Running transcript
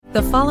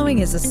The following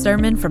is a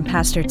sermon from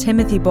Pastor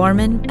Timothy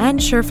Borman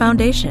and Sure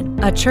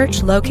Foundation, a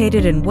church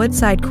located in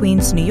Woodside,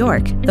 Queens, New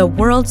York, the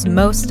world's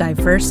most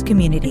diverse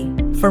community.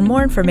 For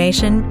more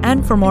information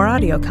and for more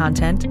audio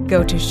content,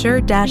 go to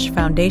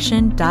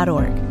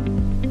sure-foundation.org.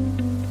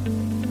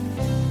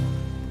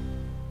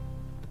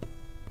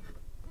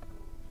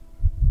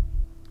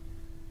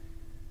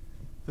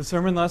 The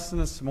sermon lesson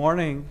this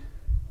morning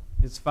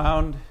is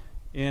found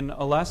in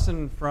a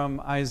lesson from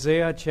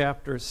Isaiah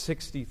chapter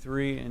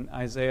 63 and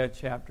Isaiah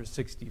chapter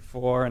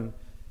 64, and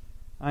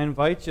I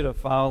invite you to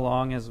follow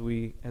along as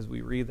we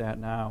read that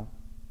now.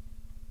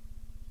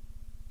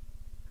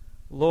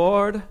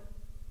 Lord,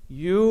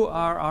 you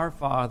are our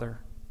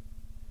Father.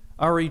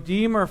 Our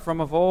Redeemer from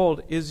of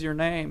old is your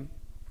name.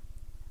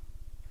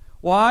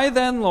 Why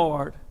then,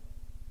 Lord,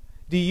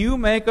 do you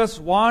make us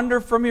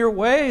wander from your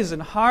ways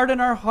and harden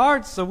our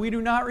hearts so we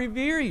do not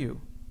revere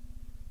you?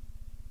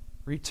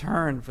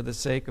 Return for the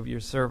sake of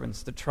your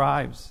servants, the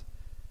tribes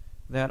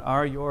that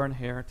are your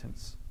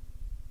inheritance.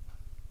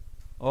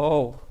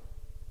 Oh,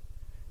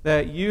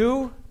 that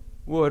you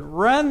would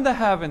rend the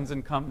heavens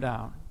and come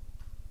down,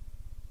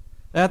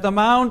 that the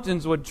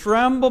mountains would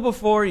tremble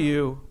before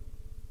you,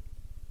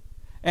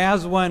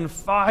 as when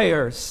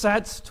fire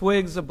sets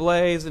twigs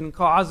ablaze and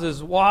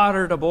causes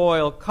water to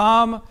boil.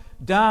 Come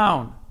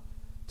down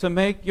to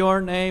make your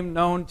name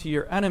known to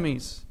your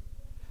enemies,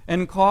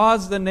 and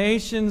cause the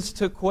nations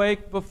to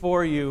quake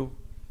before you.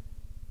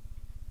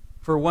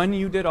 For when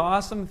you did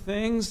awesome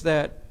things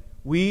that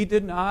we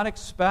did not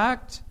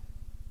expect,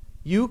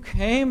 you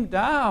came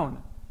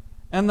down,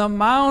 and the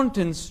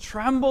mountains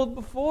trembled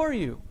before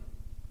you.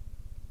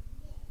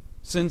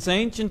 Since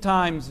ancient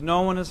times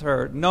no one has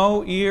heard,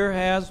 no ear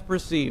has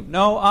perceived,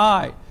 no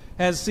eye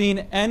has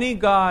seen any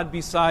God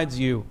besides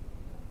you,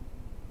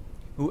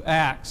 who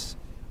acts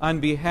on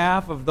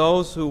behalf of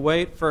those who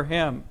wait for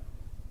him.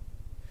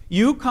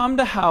 You come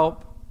to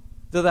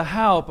the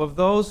help of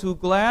those who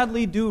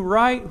gladly do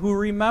right, who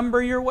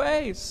remember your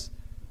ways.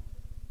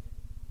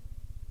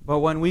 But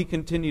when we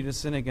continue to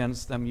sin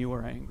against them, you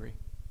are angry.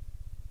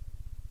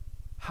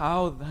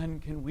 How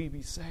then can we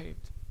be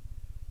saved?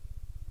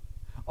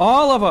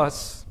 All of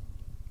us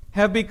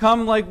have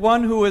become like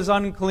one who is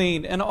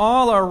unclean, and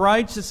all our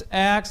righteous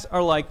acts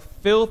are like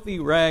filthy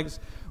rags.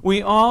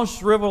 We all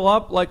shrivel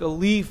up like a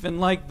leaf,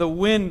 and like the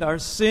wind our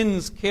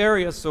sins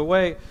carry us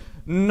away.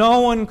 No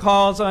one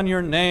calls on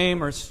your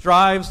name or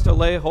strives to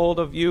lay hold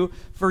of you,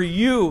 for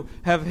you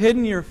have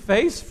hidden your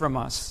face from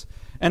us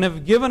and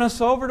have given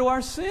us over to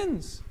our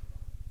sins.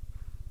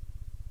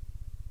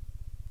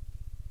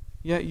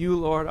 Yet you,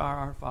 Lord, are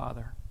our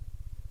Father.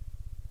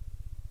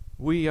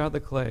 We are the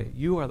clay.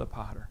 You are the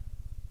potter.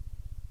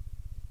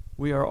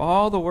 We are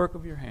all the work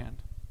of your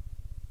hand.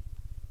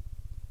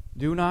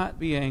 Do not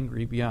be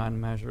angry beyond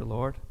measure,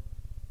 Lord.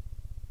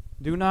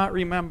 Do not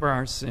remember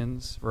our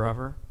sins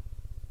forever.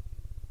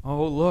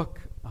 Oh,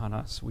 look on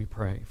us, we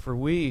pray, for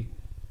we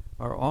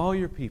are all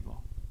your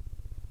people.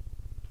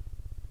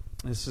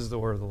 This is the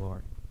word of the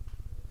Lord.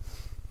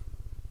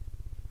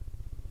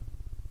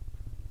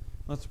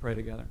 Let's pray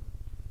together.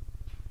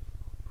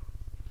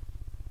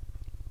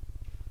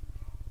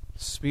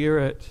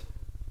 Spirit,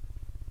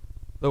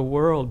 the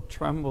world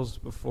trembles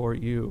before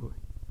you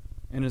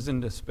and is in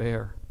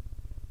despair.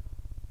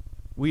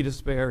 We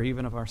despair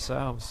even of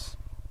ourselves.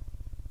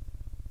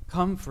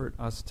 Comfort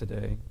us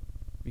today,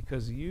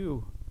 because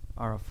you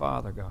are a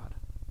Father, God.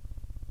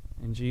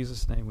 In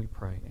Jesus' name we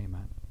pray.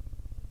 Amen.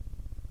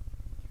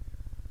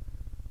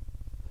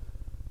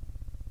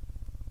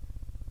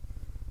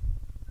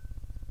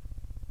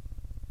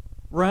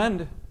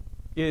 Rend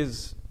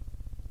is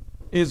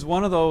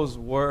one of those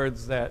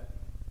words that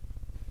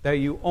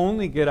you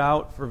only get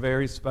out for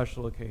very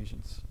special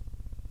occasions.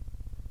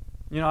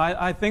 You know,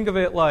 I think of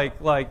it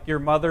like your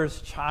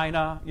mother's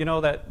china, you know,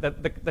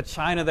 the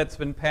china that's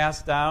been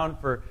passed down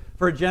for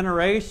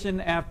generation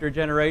after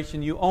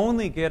generation. You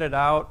only get it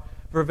out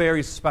for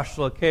very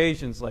special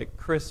occasions like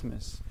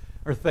Christmas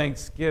or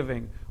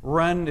Thanksgiving.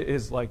 Rend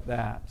is like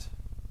that.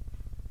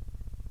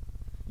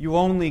 You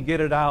only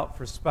get it out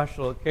for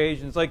special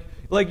occasions. Like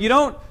you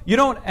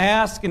don't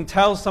ask and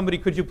tell somebody,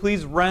 could you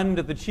please rend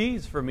the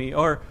cheese for me?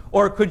 Or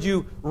could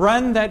you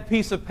rend that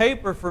piece of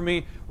paper for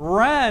me?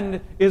 Rend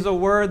is a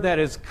word that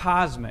is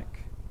cosmic.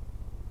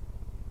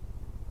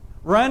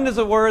 Rend is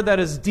a word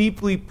that is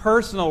deeply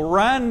personal.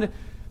 Rend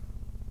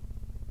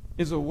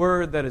is a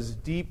word that is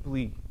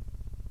deeply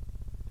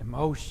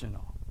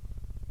emotional.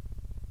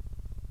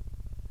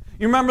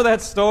 You remember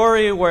that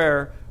story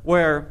where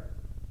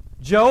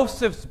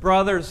Joseph's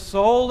brothers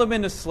sold him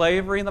into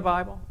slavery in the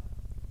Bible?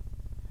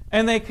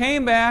 And they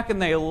came back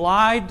and they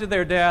lied to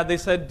their dad. They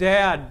said,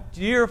 Dad,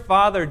 dear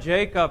father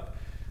Jacob,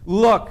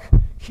 look,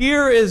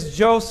 here is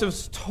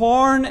Joseph's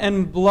torn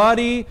and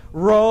bloody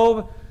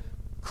robe.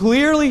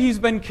 Clearly he's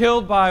been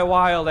killed by a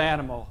wild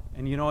animal.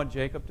 And you know what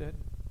Jacob did?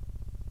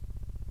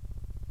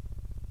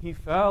 He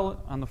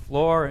fell on the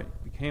floor, it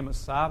became a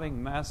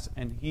sobbing mess,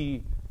 and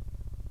he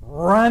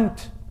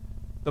rent,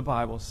 the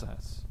Bible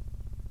says,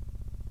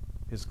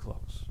 his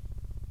clothes.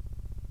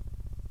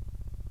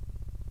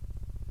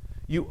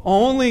 You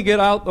only get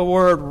out the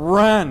word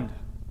rend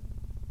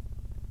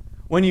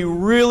when you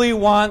really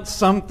want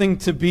something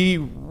to be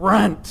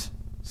rent.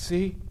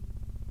 See?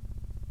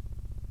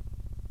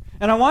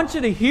 And I want you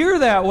to hear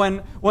that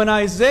when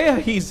Isaiah,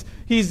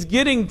 he's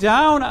getting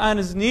down on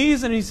his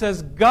knees and he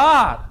says,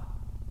 God,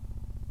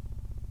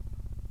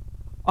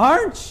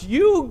 aren't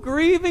you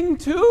grieving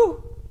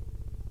too?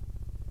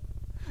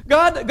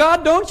 God,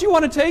 don't you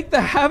want to take the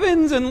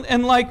heavens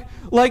and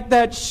like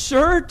that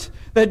shirt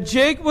that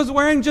Jake was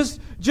wearing, just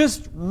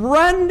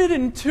rend it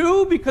in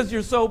two because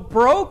you're so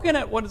broken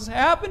at what is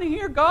happening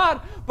here?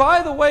 God,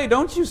 by the way,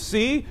 don't you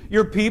see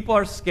your people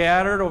are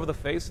scattered over the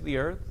face of the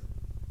earth?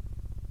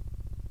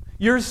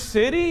 Your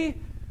city,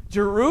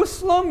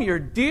 Jerusalem, your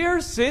dear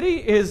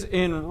city, is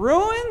in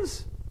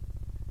ruins.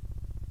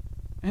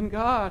 And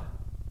God,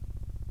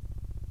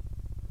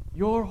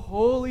 your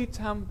holy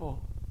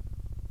temple,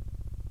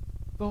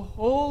 the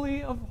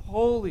Holy of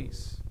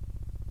Holies,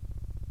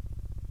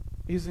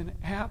 is in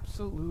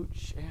absolute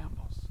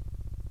shambles.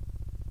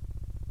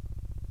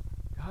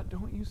 God,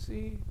 don't you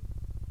see?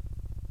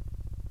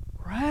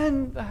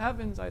 Rend the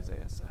heavens,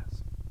 Isaiah says.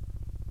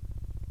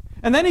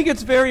 And then he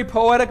gets very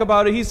poetic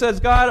about it. He says,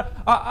 God,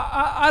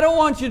 I don't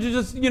want you to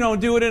just,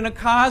 do it in a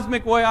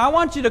cosmic way. I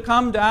want you to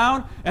come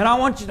down and I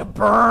want you to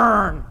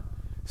burn.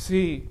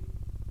 See,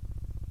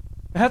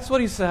 that's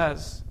what he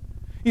says.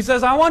 He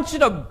says, I want you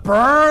to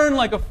burn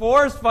like a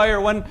forest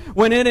fire.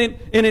 When it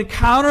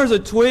encounters a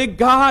twig,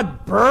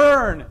 God,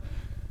 burn.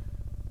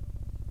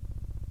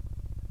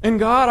 And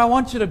God, I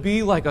want you to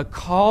be like a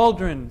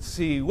cauldron.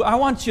 See, I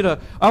want you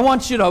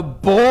to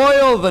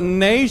boil the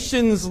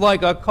nations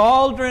like a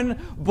cauldron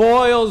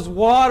boils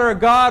water.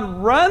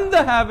 God, rend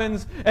the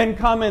heavens and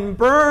come and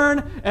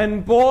burn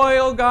and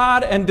boil,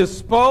 God, and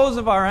dispose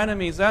of our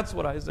enemies. That's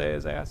what Isaiah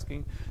is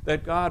asking,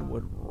 that God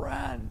would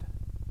rend.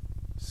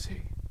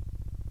 See.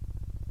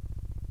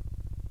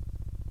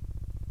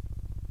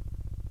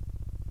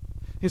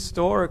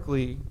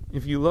 Historically,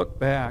 if you look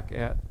back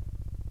at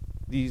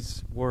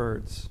these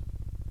words,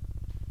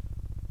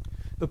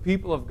 the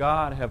people of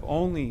God have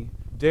only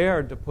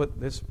dared to put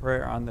this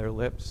prayer on their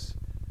lips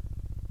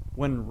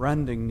when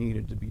rending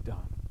needed to be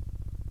done.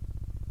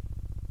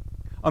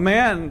 A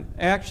man,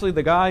 actually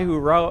the guy who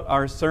wrote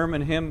our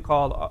sermon hymn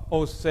called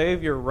O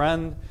Savior,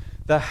 Rend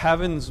the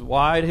Heavens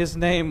Wide, his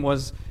name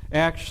was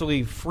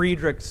actually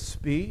Friedrich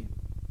Spee.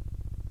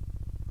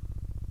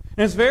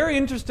 And it's very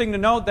interesting to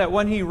note that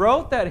when he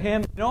wrote that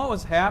hymn, you know what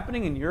was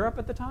happening in Europe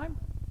at the time?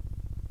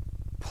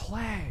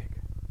 Plague.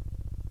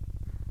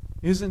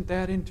 Isn't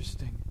that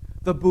interesting?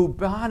 The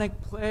bubonic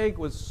plague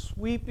was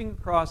sweeping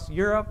across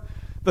Europe.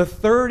 The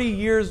 30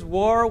 Years'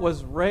 War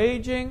was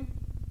raging.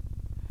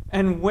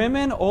 And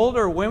women,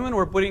 older women,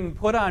 were being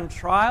put on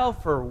trial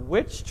for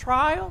witch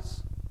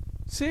trials.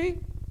 See?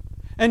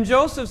 And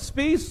Joseph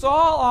Spee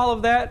saw all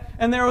of that,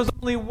 and there was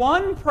only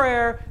one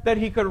prayer that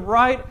he could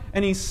write,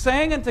 and he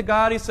sang it to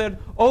God. He said,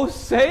 O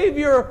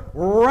Savior,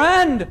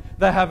 rend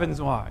the heavens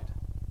wide.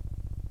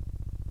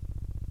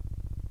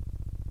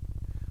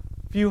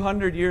 A few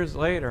hundred years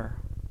later,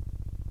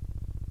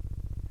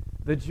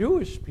 the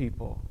Jewish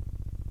people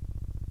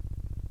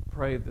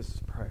prayed this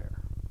prayer.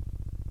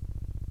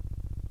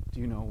 Do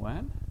you know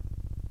when?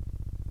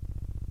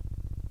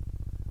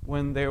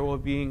 When they were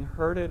being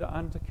herded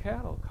onto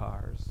cattle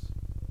cars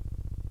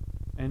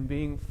and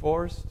being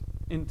forced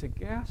into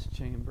gas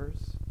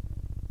chambers,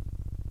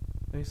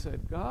 they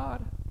said,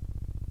 God,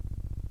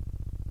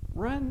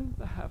 rend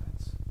the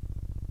heavens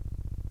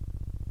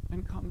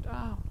and come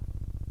down.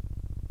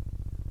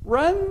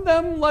 Rend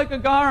them like a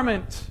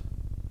garment.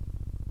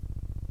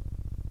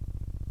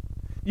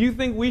 You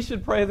think we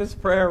should pray this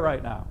prayer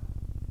right now?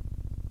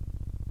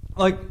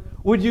 Like,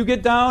 would you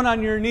get down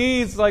on your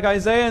knees like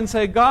Isaiah and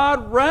say,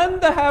 God,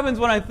 rend the heavens?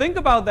 When I think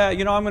about that,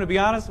 I'm going to be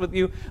honest with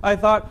you, I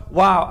thought,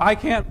 wow, I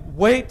can't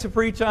wait to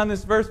preach on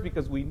this verse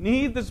because we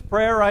need this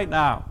prayer right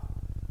now.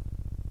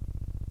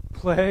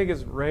 Plague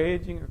is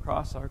raging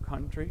across our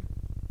country.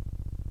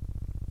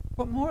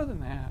 But more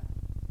than that,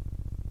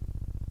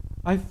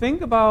 I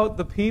think about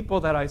the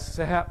people that I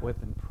sat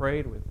with and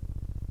prayed with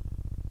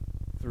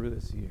through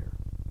this year.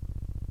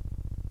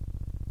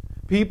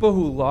 People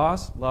who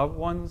lost loved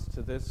ones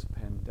to this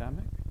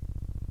pandemic.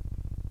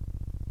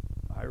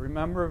 I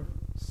remember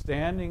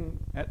standing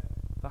at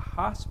the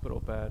hospital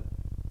bed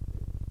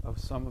of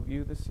some of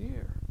you this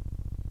year.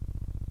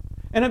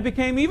 And it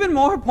became even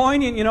more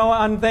poignant,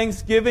 on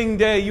Thanksgiving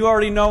Day. You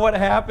already know what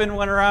happened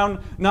when around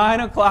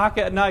 9 o'clock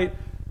at night,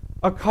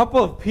 a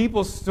couple of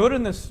people stood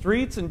in the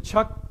streets and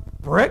chucked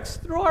bricks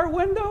through our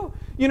window.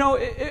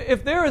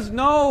 If there is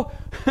no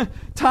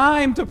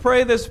time to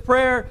pray this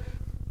prayer,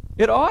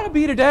 it ought to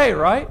be today,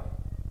 right?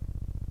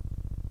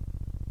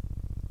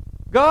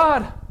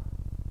 God,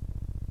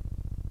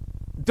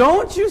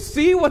 don't you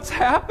see what's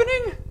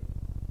happening?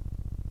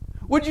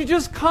 Would you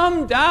just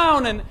come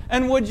down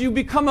and would you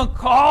become a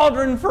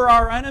cauldron for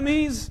our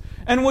enemies?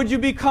 And would you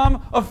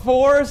become a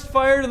forest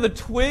fire to the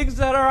twigs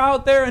that are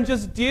out there and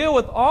just deal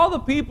with all the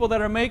people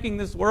that are making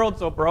this world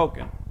so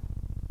broken?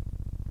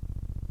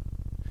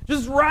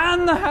 Just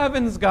rend the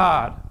heavens,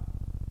 God.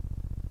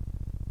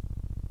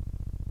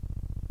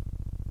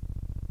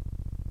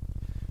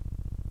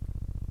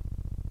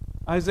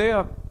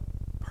 Isaiah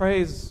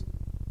prays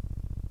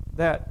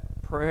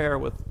that prayer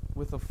with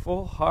a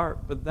full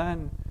heart, but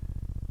then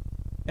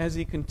as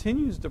he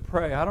continues to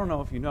pray, I don't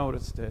know if you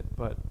noticed it,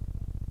 but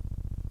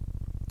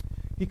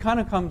he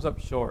kind of comes up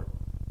short.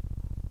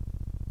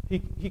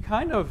 He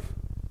kind of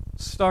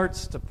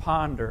starts to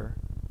ponder,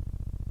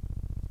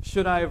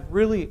 should I have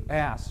really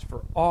asked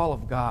for all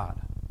of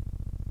God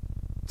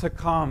to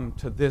come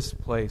to this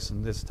place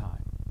and this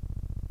time?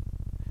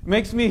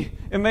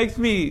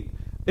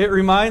 It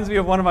reminds me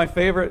of one of my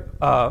favorite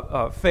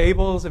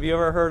fables. Have you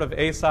ever heard of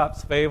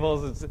Aesop's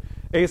fables? It's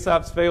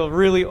Aesop's fable,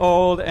 really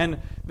old,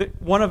 and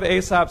one of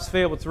Aesop's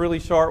fables, it's a really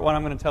short one.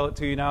 I'm going to tell it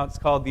to you now. It's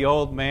called The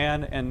Old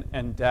Man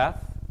and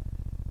Death.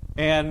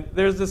 And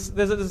there's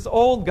this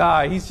old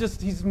guy.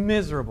 He's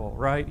miserable,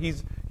 right?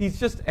 He's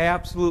just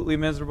absolutely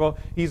miserable.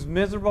 He's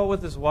miserable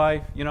with his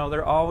wife. You know,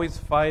 they're always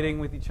fighting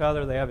with each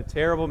other. They have a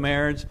terrible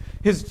marriage.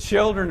 His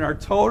children are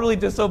totally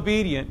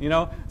disobedient, you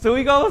know. So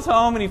he goes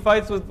home and he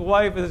fights with the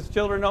wife, and his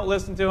children don't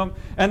listen to him.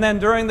 And then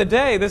during the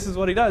day, this is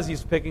what he does.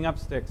 He's picking up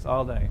sticks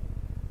all day.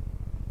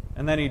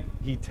 And then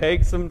he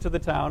takes them to the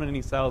town and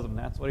he sells them.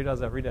 That's what he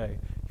does every day.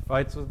 He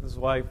fights with his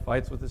wife,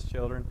 fights with his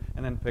children,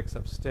 and then picks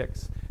up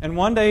sticks. And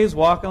one day he's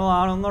walking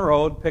along on the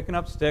road, picking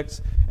up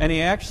sticks, and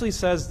he actually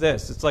says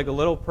this. It's like a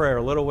little prayer,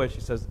 a little wish.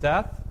 He says,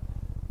 Death,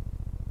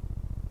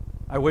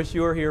 I wish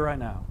you were here right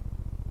now,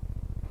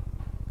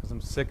 because I'm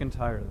sick and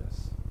tired of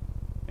this.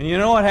 And you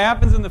know what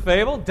happens in the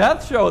fable?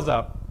 Death shows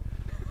up.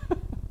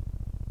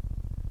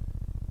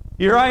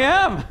 Here I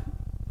am.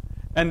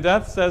 And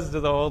Death says to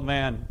the old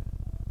man,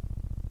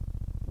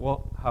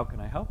 well, how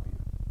can I help you?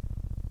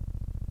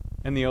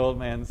 And the old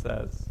man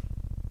says,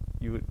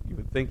 you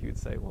would think you'd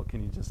say, well,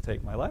 can you just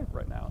take my life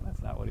right now? And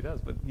that's not what he does.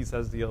 But he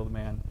says to the old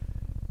man,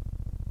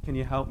 can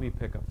you help me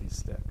pick up these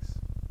sticks?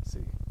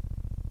 See?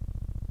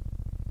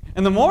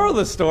 And the moral of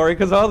the story,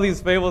 because all these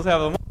fables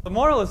have the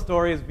moral of the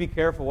story is be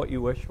careful what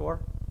you wish for.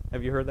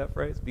 Have you heard that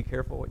phrase? Be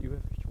careful what you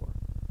wish for.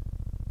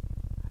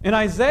 In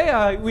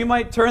Isaiah, we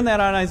might turn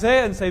that on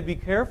Isaiah and say, be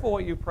careful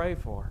what you pray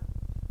for.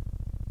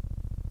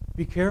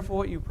 Be careful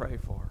what you pray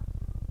for.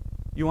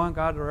 You want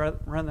God to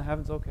rend the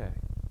heavens? Okay.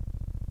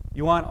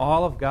 You want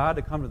all of God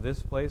to come to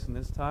this place and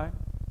this time?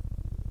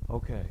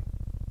 Okay.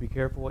 Be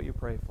careful what you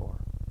pray for.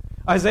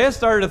 Isaiah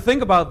started to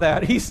think about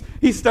that. He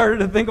started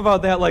to think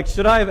about that like,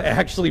 should I have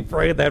actually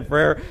prayed that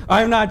prayer?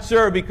 I'm not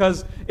sure,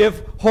 because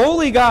if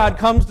holy God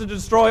comes to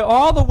destroy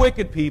all the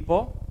wicked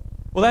people,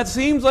 well, that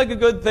seems like a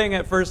good thing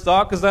at first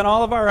thought, because then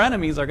all of our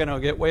enemies are going to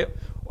get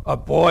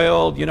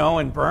boiled,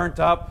 and burnt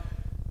up.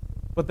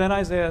 But then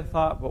Isaiah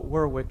thought, but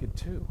we're wicked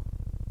too.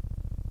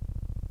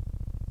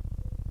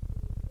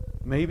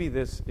 Maybe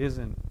this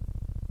isn't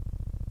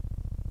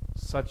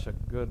such a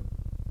good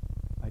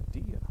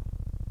idea.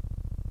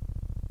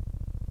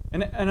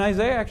 And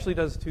Isaiah actually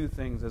does two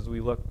things as we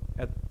look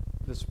at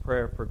this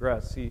prayer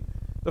progress.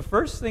 The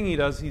first thing he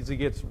does is he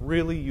gets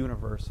really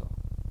universal.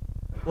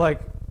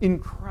 Like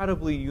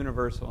incredibly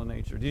universal in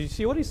nature. Did you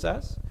see what he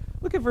says?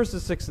 Look at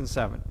verses 6 and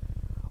 7.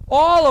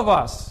 All of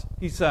us,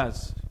 he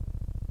says.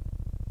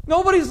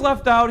 Nobody's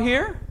left out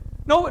here.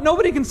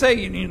 Nobody can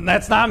say,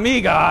 that's not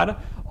me,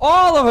 God.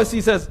 All of us,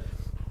 he says,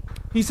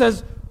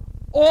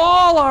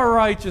 all our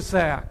righteous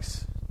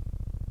acts.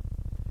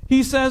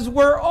 He says,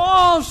 we're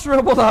all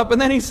shriveled up. And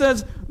then he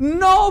says,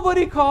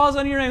 nobody calls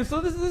on your name. So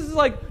this is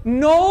like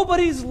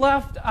nobody's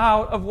left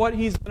out of what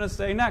he's going to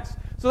say next.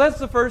 So that's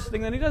the first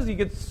thing that he does. He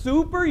gets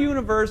super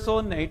universal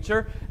in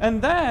nature.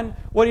 And then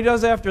what he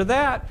does after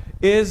that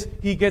is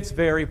he gets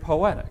very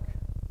poetic.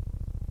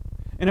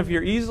 And if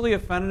you're easily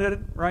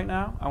offended right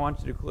now, I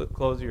want you to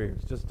close your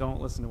ears. Just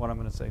don't listen to what I'm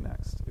going to say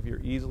next. If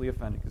you're easily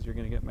offended, because you're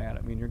going to get mad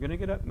at me, and you're going to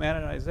get mad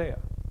at Isaiah.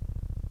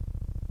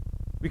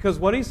 Because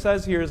what he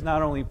says here is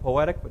not only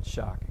poetic, but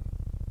shocking.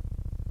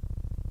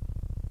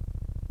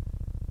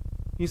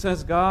 He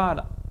says,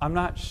 God, I'm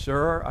not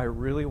sure I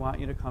really want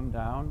you to come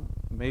down.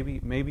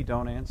 Maybe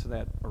don't answer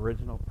that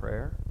original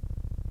prayer.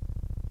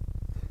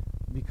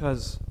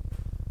 Because,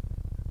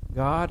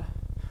 God,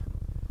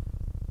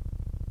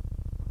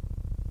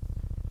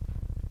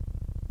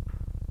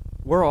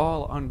 we're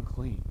all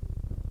unclean.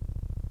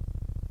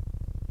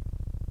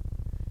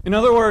 In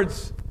other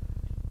words,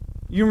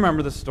 you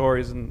remember the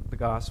stories in the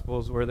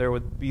Gospels where there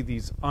would be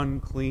these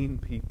unclean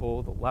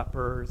people, the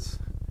lepers.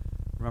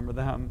 Remember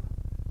them?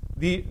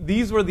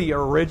 These were the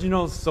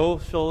original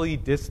socially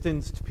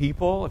distanced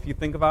people, if you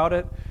think about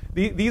it.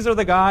 These are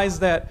the guys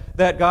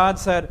that God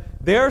said,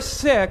 they're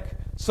sick,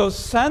 so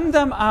send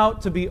them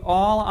out to be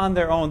all on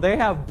their own. They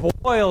have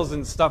boils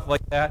and stuff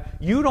like that.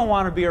 You don't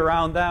want to be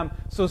around them,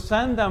 so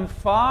send them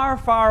far,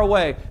 far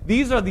away.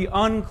 These are the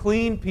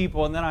unclean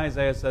people. And then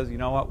Isaiah says, you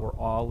know what? We're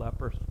all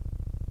lepers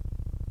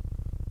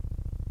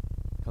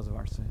because of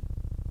our sin.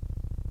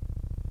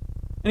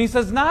 And he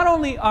says, not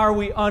only are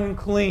we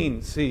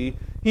unclean, see,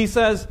 he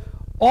says,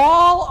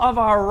 all of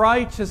our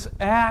righteous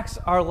acts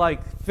are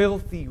like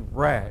filthy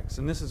rags.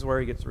 And this is where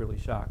he gets really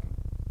shocking.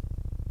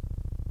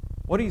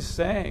 What he's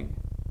saying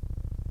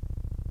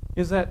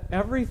is that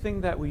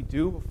everything that we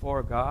do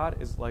before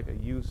God is like a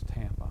used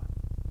tampon.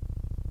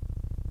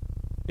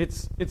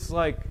 It's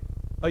like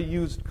a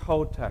used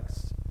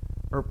Kotex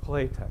or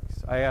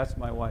Playtex. I asked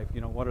my wife,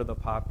 what are the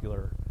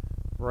popular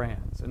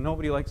brands? And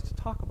nobody likes to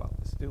talk about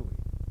this, do we?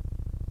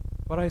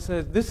 But I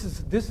said, this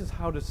is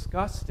how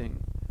disgusting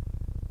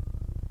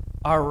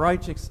our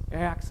righteous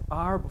acts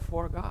are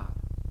before God.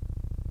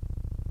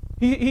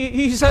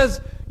 He says,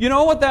 you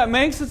know what that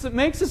makes us? It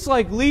makes us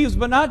like leaves,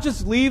 but not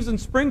just leaves in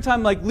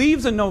springtime, like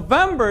leaves in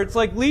November. It's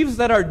like leaves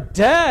that are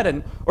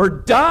dead or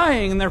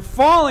dying, and they're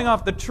falling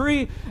off the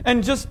tree,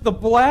 and just the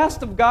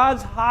blast of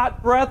God's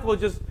hot breath will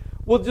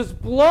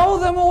just blow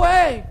them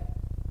away.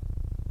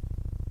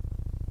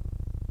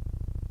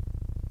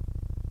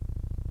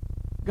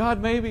 God,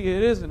 maybe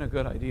it isn't a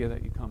good idea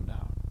that you come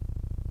down.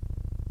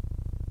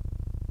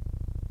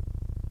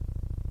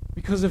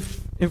 Because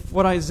if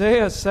what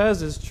Isaiah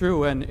says is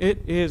true, and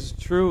it is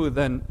true,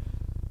 then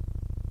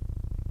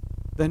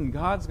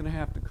God's going to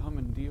have to come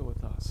and deal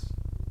with us.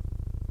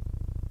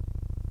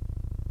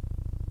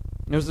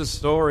 There's a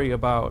story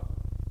about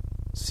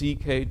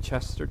C.K.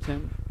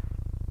 Chesterton.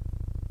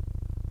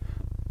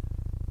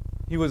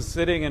 He was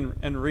sitting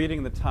and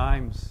reading the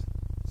Times.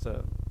 It's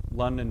a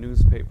London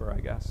newspaper, I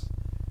guess.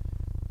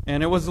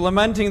 And it was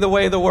lamenting the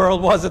way the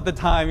world was at the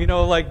time.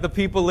 Like the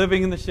people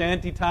living in the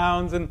shanty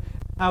towns and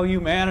how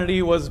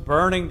humanity was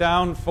burning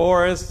down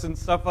forests and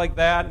stuff like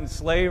that, and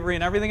slavery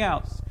and everything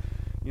else.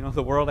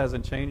 The world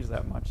hasn't changed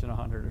that much in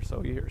 100 or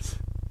so years.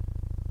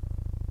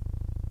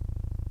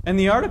 And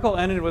the article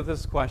ended with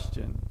this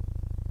question: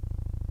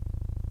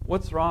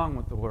 what's wrong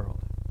with the world?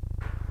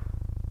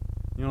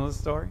 You know the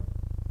story?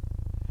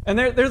 And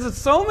there's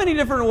so many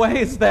different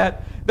ways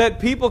that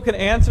people can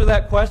answer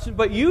that question,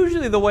 but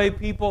usually the way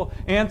people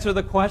answer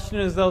the question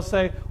is they'll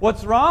say,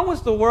 what's wrong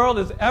with the world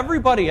is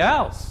everybody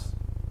else.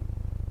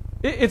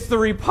 It's the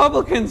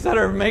Republicans that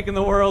are making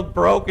the world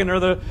broken, or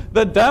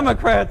the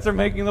Democrats are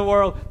making the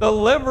world, the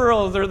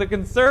liberals or the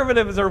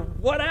conservatives or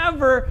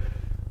whatever.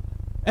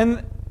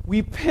 And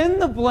we pin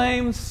the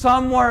blame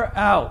somewhere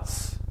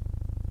else.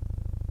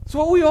 It's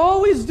what we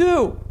always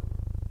do.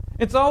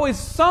 It's always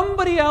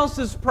somebody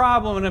else's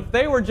problem, and if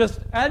they were just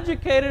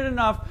educated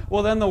enough,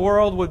 well, then the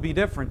world would be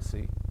different,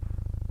 see.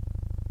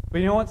 But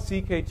you know what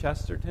C.K.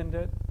 Chesterton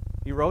did?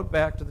 He wrote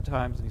back to the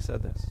Times and he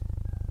said this: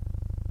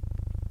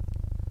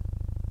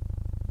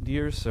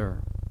 Dear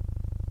Sir,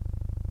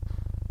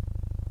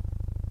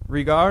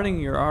 regarding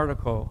your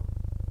article,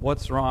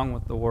 What's Wrong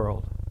with the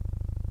World?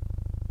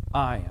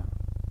 I am.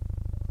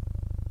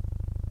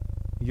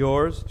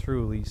 Yours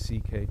truly,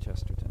 C.K.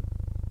 Chesterton.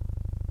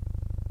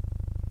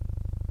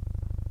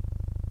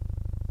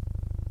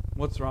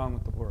 What's wrong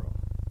with the world?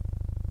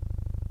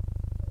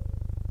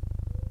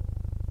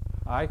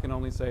 I can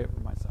only say it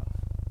for myself.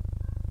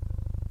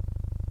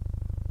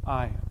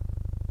 I am.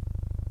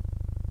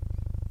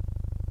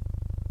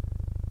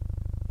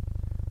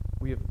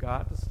 We have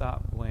got to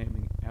stop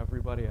blaming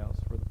everybody else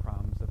for the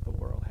problems that the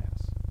world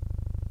has.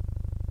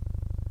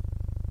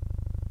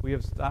 We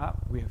have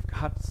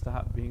got to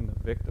stop being the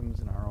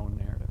victims in our own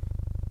narrative.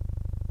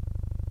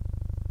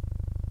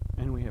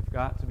 And we have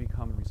got to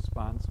become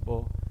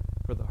responsible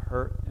for the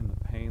hurt and the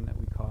pain that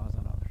we cause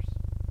on others.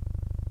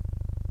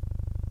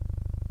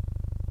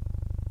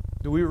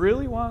 Do we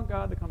really want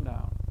God to come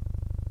down?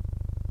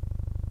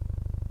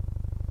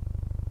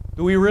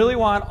 Do we really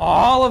want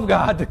all of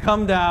God to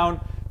come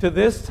down to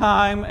this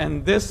time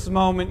and this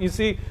moment? You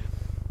see,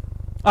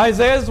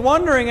 Isaiah's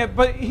wondering it,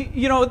 but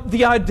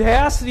the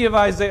audacity of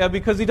Isaiah,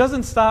 because he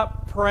doesn't stop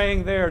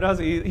praying there, does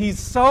he? He's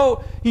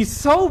so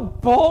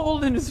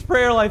bold in his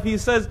prayer life. He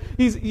says,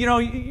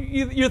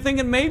 you're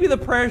thinking maybe the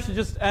prayer should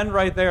just end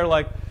right there,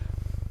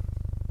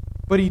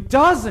 but he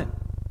doesn't.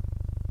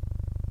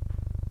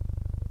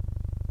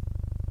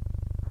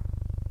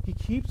 He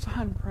keeps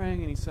on praying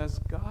and he says,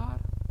 God,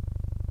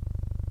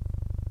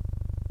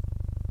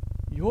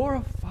 you're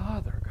a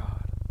father, God.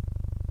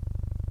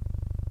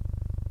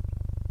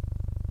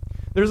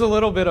 There's a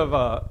little bit of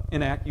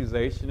an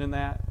accusation in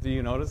that. Do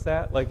you notice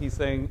that? Like he's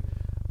saying,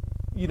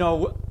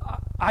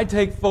 I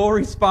take full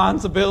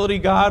responsibility,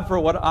 God, for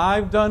what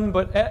I've done,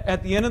 but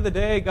at the end of the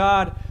day,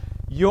 God,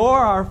 you're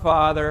our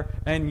Father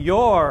and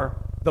you're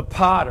the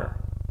potter.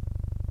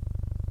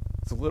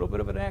 It's a little bit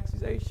of an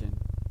accusation.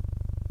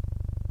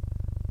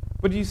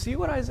 But do you see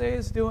what Isaiah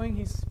is doing?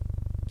 He's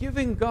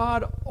giving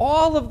God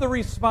all of the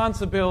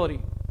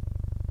responsibility.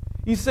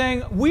 He's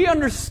saying, we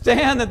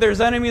understand that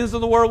there's enemies in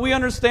the world. We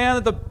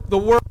understand that the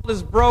world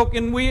is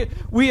broken.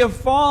 We have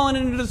fallen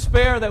into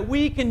despair, that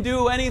we can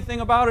do anything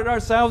about it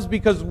ourselves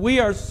because we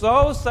are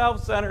so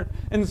self-centered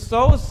and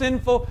so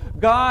sinful.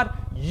 God,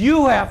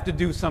 you have to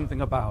do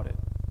something about it.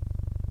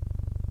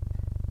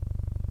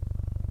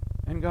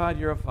 And God,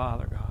 you're a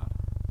Father, God.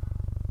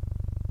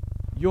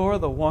 You're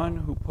the one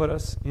who put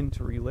us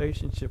into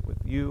relationship with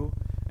you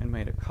and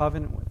made a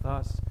covenant with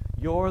us.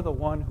 You're the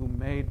one who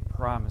made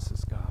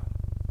promises, God.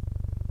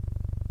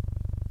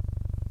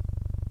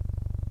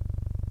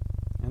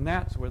 And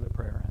that's where the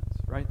prayer ends,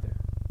 right there.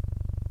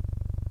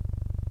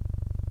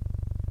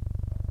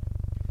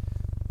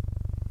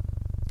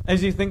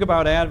 As you think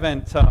about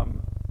Advent,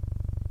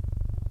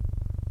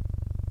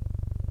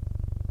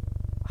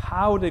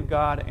 how did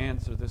God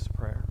answer this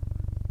prayer?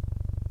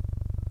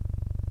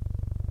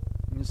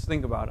 Just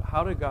think about it.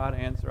 How did God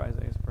answer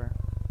Isaiah's prayer?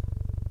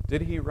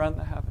 Did he rend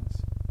the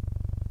heavens?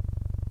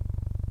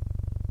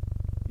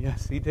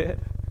 Yes, he did.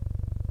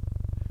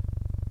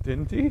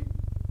 Didn't he?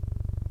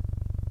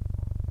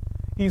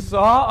 He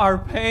saw our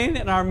pain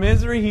and our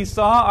misery. He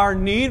saw our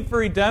need for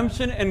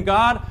redemption, and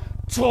God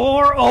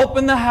tore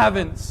open the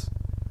heavens.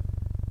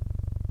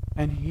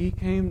 And he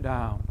came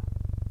down,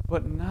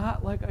 but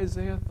not like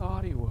Isaiah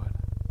thought he would.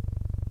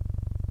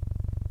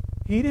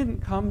 He didn't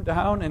come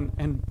down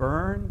and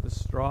burn the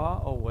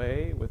straw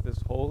away with his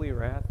holy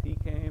wrath. He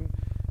came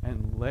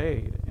and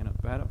laid in a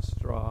bed of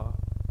straw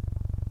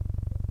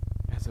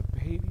as a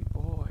baby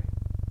boy.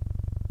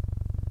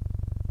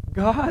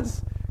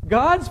 God's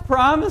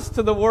promise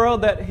to the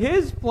world that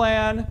his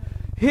plan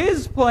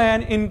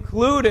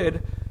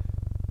included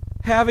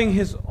having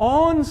his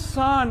own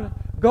Son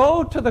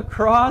go to the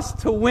cross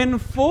to win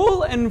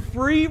full and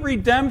free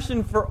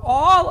redemption for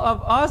all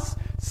of us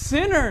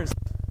sinners,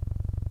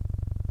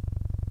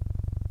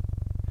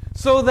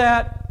 so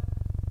that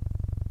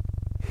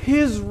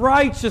his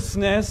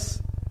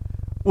righteousness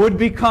would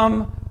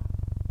become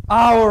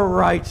our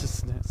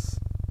righteousness.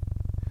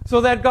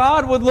 So that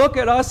God would look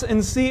at us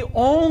and see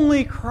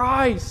only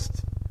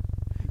Christ.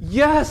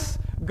 Yes,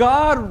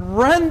 God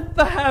rent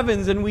the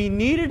heavens, and we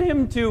needed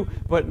him to,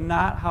 but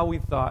not how we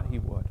thought he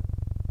would.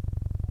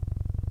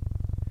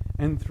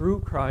 And through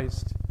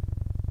Christ,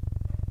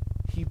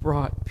 he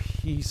brought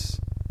peace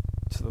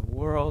to the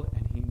world,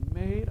 and he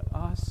made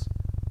us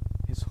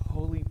his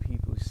holy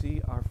people. You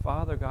see, our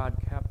Father God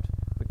kept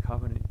the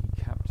covenant.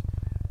 He kept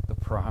the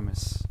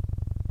promise.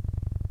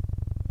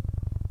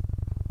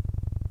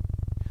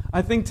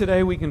 I think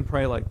today we can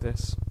pray like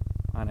this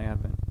on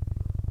Advent.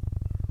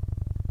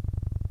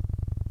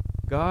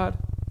 God,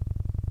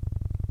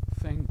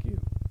 thank you.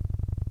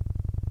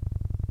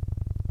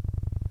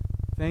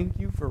 Thank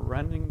you for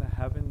rending the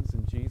heavens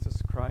in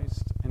Jesus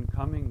Christ and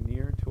coming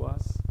near to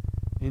us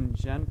in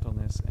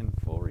gentleness and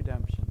full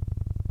redemption.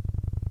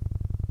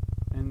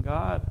 And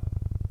God,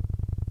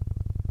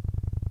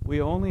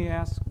 we only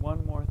ask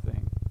one more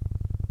thing.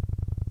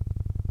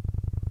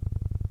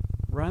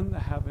 Rend the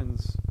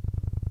heavens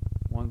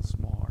once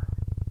more.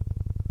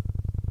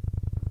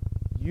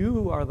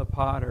 You are the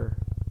potter,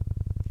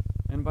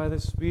 and by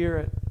the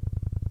Spirit,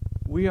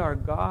 we are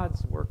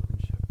God's workmanship.